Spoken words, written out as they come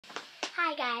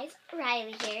Hi guys,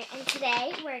 Riley here, and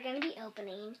today we're going to be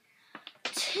opening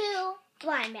 2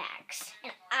 blind bags.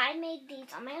 And I made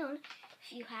these on my own.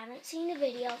 If you haven't seen the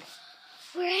video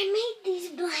where I made these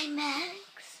blind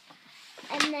bags.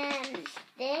 And then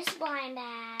this blind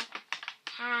bag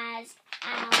has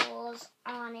owls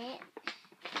on it.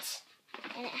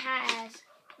 And it has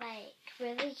like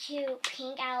really cute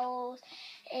pink owls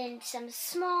and some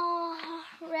small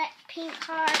red pink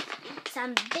hearts,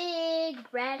 some big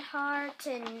red hearts,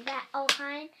 and that all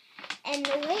kind. And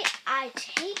the way I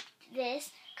taped this,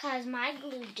 because my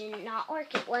glue did not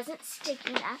work, it wasn't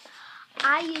sticking enough,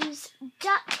 I used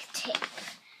duct tape.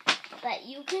 But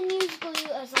you can use glue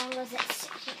as long as it's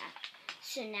sticking up.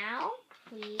 So now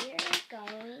we are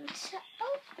going to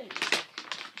open it.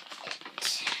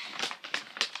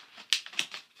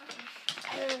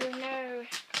 Oh no.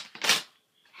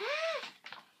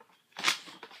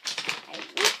 I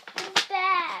ripped the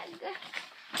bag.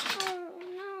 Oh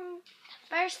no.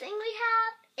 First thing we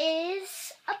have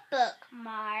is a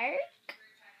bookmark.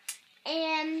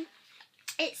 And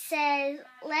it says,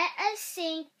 "Let us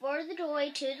sing for the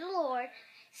joy to the Lord.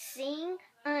 Sing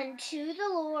unto the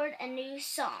Lord a new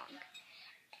song."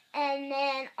 And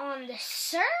then on the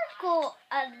circle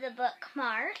of the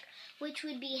bookmark, which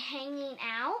would be hanging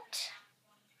out,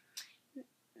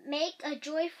 "Make a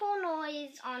joyful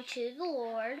noise unto the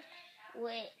Lord,"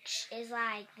 which is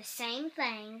like the same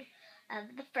thing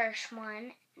of the first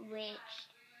one, which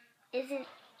isn't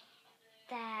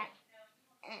that,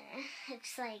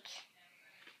 it's like,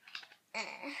 so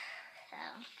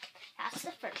that's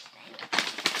the first thing.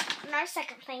 And our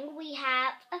second thing, we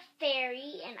have a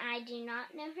fairy, and I do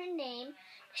not know her name.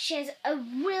 She has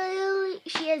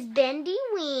bendy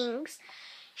wings.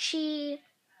 She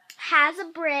has a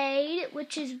braid,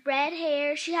 which is red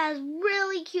hair. She has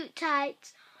really cute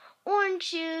tights, orange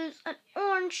shoes, an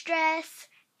orange dress,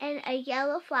 and a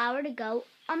yellow flower to go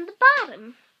on the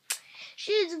bottom.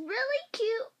 She's really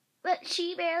cute, but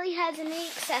she barely has any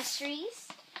accessories.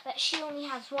 But she only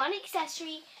has one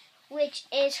accessory, which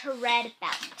is her red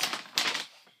belt.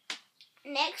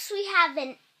 Next, we have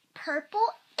a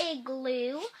purple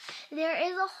igloo. There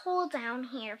is a hole down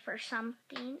here for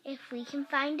something, if we can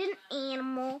find an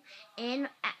animal in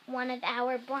one of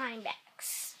our blind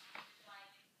bags.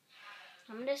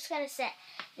 I'm just going to set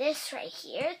this right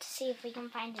here to see if we can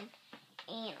find an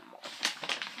animal.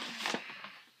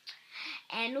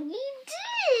 And we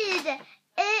did!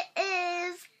 It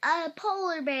is a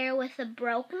polar bear with a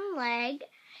broken leg.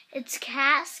 Its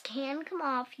cast can come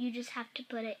off. You just have to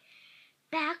put it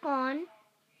back on.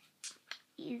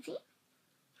 Easy.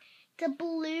 The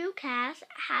blue cast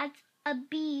has a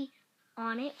bee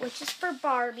on it, which is for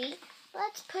Barbie.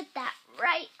 Let's put that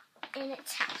right in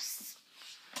its house.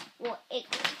 Well,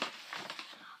 igloo.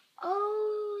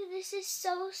 Oh, this is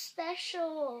so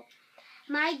special.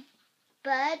 My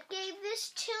bud gave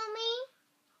this to me.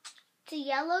 It's a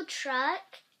yellow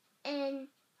truck, and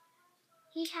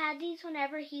he had these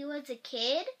whenever he was a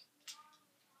kid.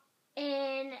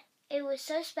 And it was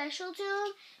so special to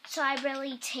him, so I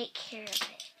really take care of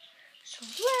it. So,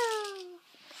 wow.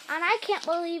 And I can't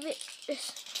believe it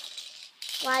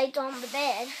just slides on the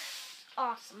bed.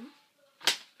 Awesome.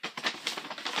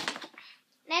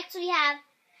 Next we have,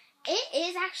 it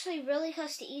is actually really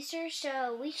close to Easter,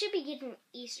 so we should be getting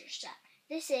Easter stuff.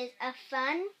 This is a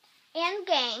fun and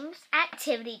games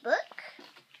activity book.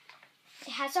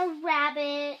 It has a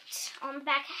rabbit. On the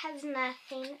back it has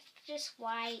nothing. It's just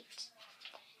white.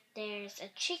 There's a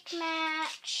chick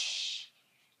match.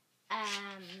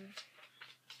 Oh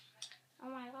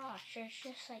my gosh, there's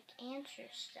just like answer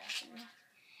stuff.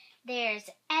 There's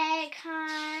egg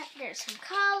hunt. There's some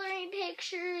coloring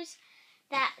pictures.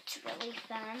 That's really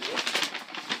fun.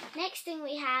 Next thing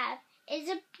we have is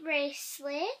a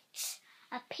bracelet.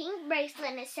 A pink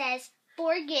bracelet, and it says,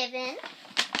 "Forgiven."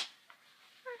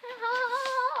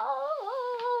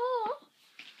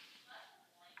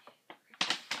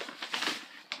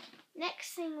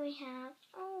 Next thing we have,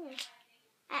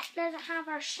 that doesn't have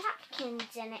our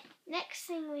Shopkins in it. Next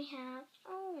thing we have,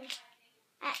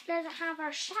 that doesn't have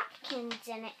our Shopkins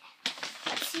in it.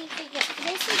 Let's see if we get,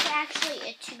 this is actually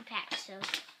a 2-pack, so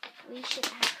we should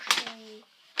actually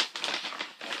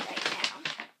have it right now.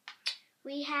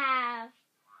 We have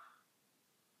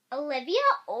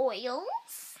Olivia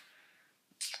Oils,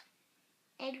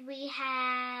 and we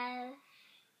have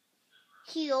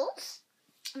heels.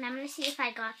 And I'm going to see if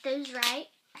I got those right.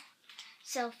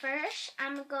 So first,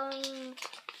 I'm going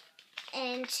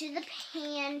into the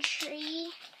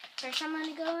pantry. First, I'm going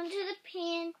to go into the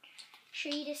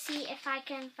pantry to see if I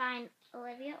can find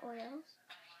Olivia Oils.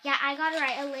 Yeah, I got it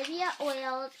right. Olivia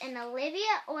Oils. And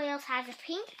Olivia Oils has a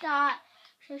pink dot,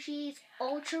 so she's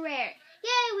ultra rare.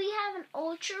 Yay, we have an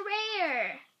ultra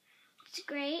rare. It's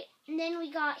great. And then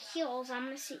we got heels. I'm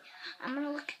going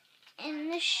to look in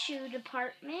the shoe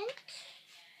department.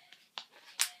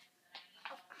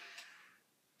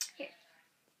 Here.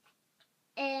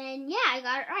 And yeah, I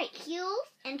got it right.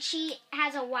 Heels. And she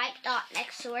has a white dot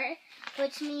next to her,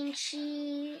 which means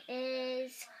she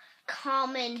is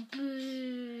common.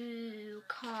 Boo.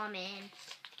 Common.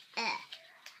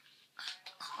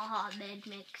 Common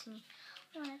makes me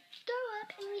want to throw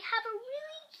up. And we have a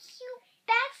really cute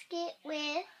basket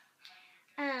with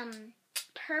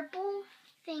purple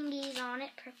thingies on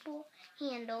it, purple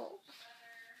handles.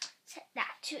 Set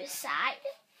that to a side.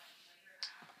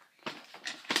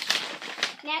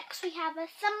 Next, we have a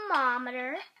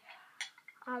thermometer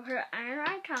of her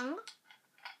iron tongue.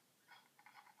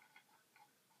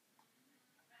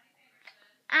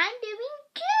 I'm doing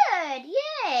good,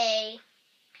 yay!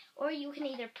 Or you can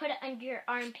either put it under your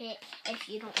armpit if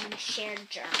you don't want to share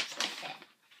germs with it.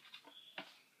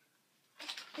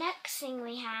 Next thing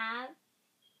we have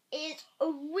is a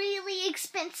really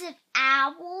expensive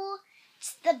owl.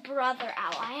 It's the brother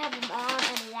owl. I have a mom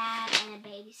and a dad and a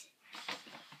babysitter.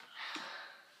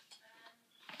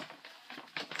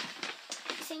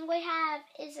 Next thing we have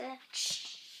is a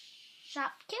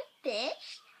Shopkin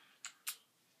fish.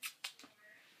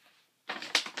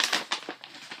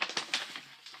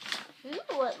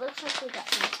 Ooh, it looks like we got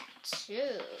some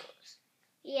tattoos.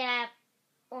 Yeah,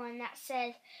 one that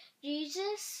says,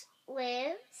 Jesus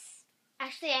lives.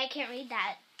 Actually, I can't read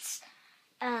that.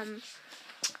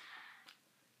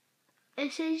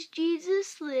 It says,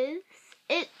 Jesus lives.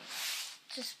 It's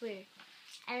just weird.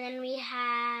 And then we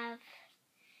have,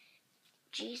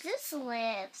 Jesus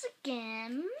lives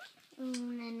again.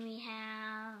 And then we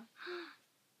have,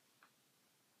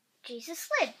 Jesus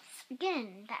lives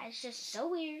again. That is just so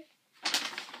weird.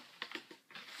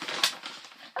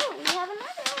 Oh, we have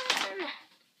another one.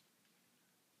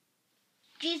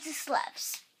 Jesus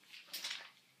loves.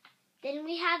 Then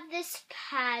we have this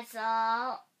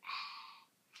puzzle.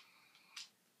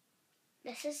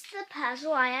 This is the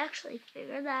puzzle. I actually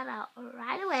figured that out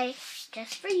right away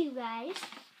just for you guys.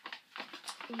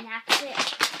 And that's it.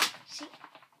 See?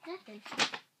 Nothing.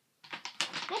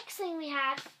 Next thing we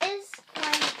have is a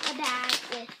bag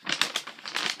with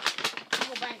a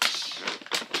whole bunch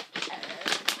of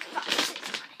boxes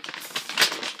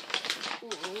on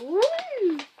it. Ooh.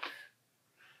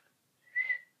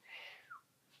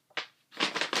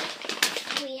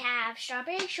 We have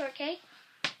strawberry shortcake,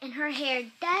 and her hair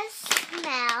does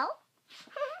smell.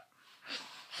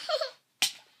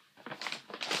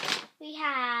 We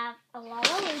have a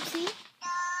Lala Lucy.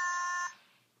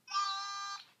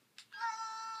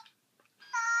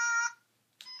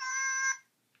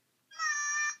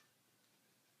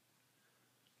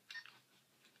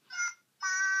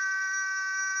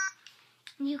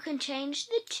 You can change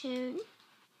the tune.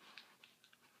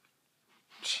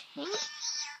 Change.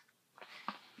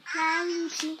 Lala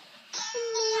Lucy.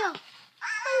 No.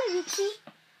 Lala Lucy.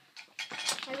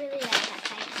 I really like that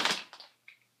type.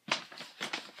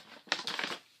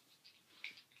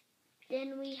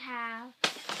 Then we have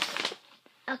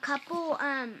a couple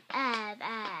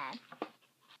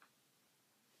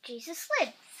Jesus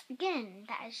lives. Again,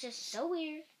 that is just so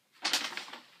weird.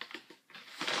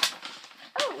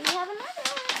 Oh, we have another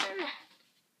one.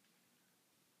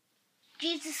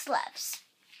 Jesus loves.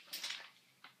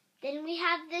 Then we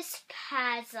have this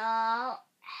puzzle.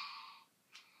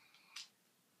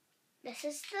 This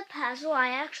is the puzzle. I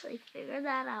actually figured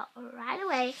that out right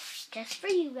away just for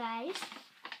you guys.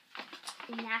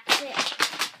 And that's it.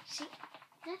 See?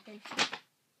 Nothing.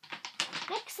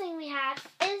 Next thing we have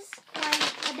is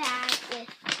a bag with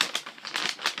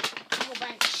a whole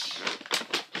bunch of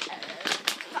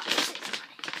boxes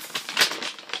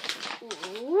on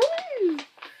it. Ooh.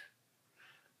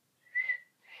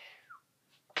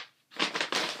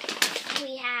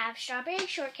 We have strawberry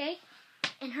shortcake,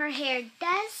 and her hair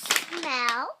does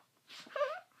smell.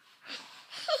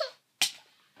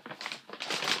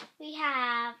 We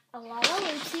have a Lala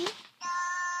Lucy.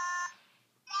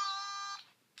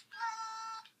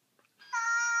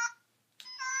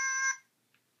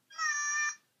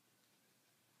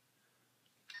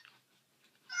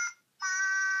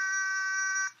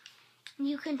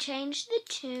 You can change the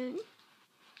tune.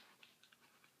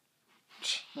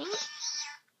 Change.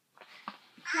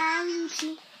 Lala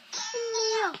Lucy.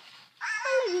 No.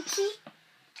 Lala Lucy.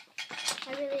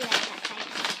 I really like that type.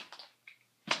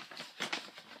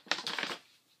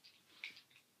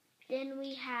 Then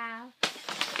we have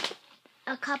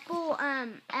a couple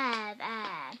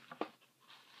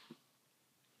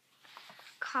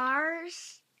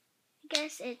cars. I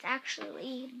guess it's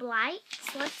actually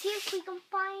lights. Let's see if we can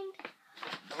find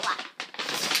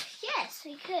lights. Yes,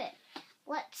 we could.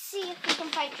 Let's see if we can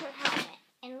find her helmet.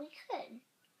 And we could.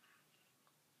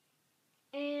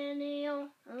 And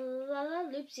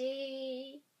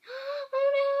loopsie. Oh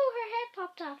no, her head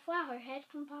popped off. Wow, her head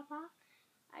can pop off.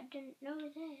 I didn't know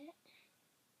that.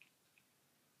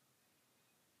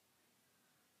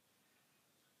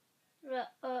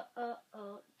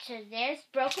 So there's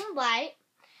broken light.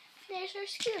 There's her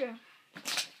scooter.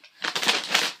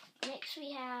 Next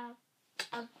we have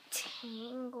a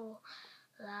tangle.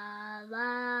 La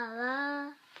la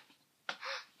la.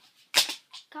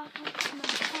 Got into my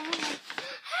head.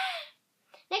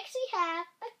 Next we have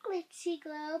a glitzy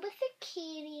globe with a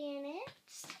kitty in it.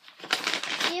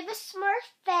 We have a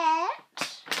Smurfette.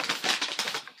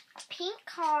 A pink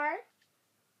car.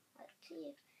 Let's see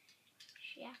if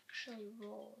she actually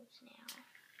rolls now.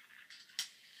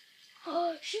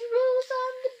 Oh, she rolls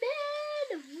on the bed.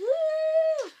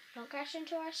 Woo! Don't crash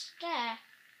into our stuff.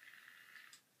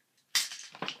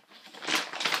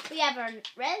 We have our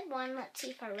red one. Let's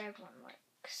see if our red one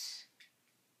works.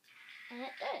 And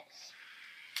it does.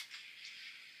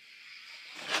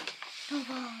 Oh,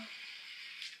 wow.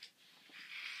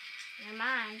 Never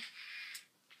mind.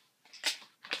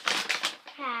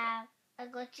 Have a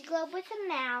glitzy globe with a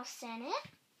mouse in it.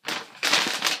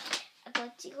 A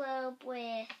glitzy globe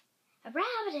with a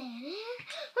rabbit in it.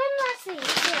 One last thing.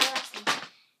 Yeah, last thing.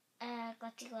 A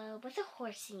glitzy globe with a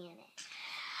horsey in it.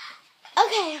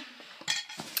 Okay.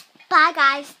 Bye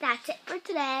guys. That's it for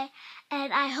today.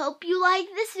 And I hope you like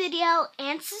this video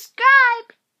and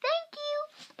subscribe.